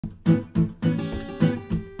Shut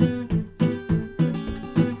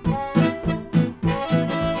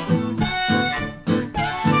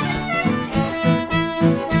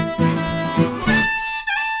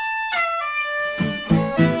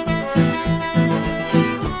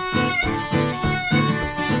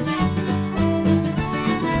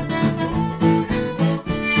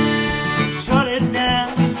it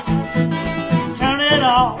down, turn it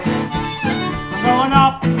off. I'm going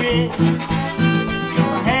off the grid.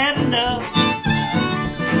 Never had enough.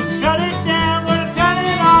 Shut it down, gonna turn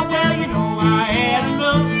it off. Well, you know I had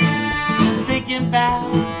enough. Thinking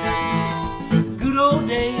about good old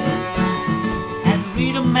days and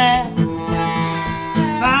read a map.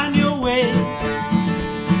 Find your way.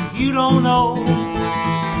 You don't know,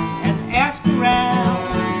 and ask around.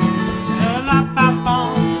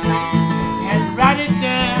 And write it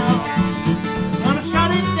down. Gonna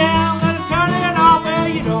shut it down, gonna turn it off. Well,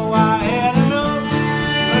 you know I had enough.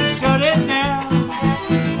 Gonna shut it down,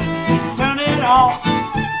 turn it off.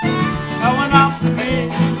 Going off the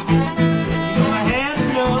grid. You know I had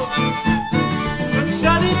enough. Gonna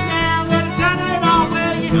shut it down, gonna turn it off.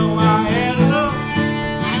 Well, you know I had enough.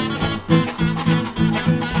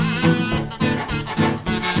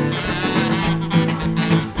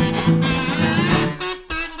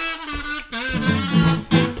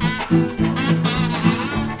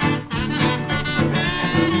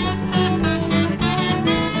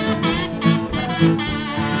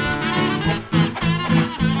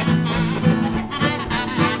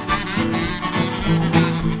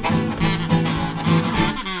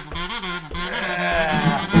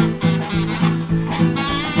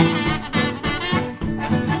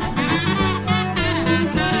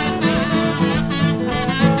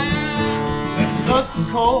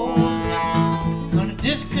 Cold, gonna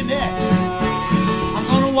disconnect. I'm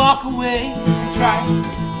gonna walk away, that's right,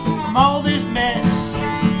 from all this mess.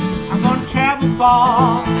 I'm gonna travel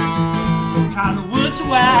far, try the woods a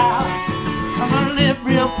while. I'm gonna live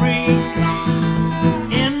real free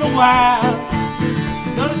in the wild.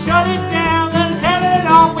 Gonna shut it down, gonna turn it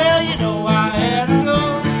off. Well, you know I had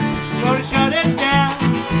enough. Gonna shut it down,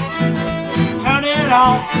 turn it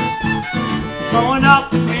off. Going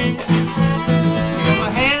off the grid.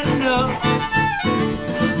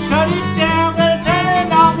 Shut it down, gonna turn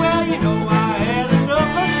it off. Well, you know I had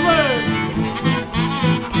enough. Let's work.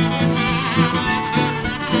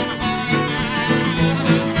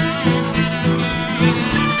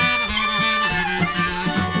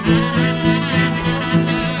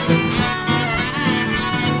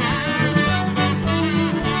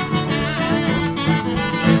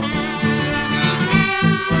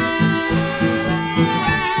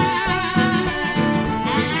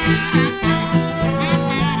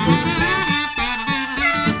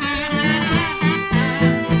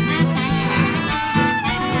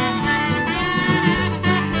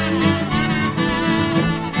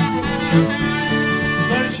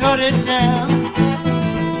 Shut it down,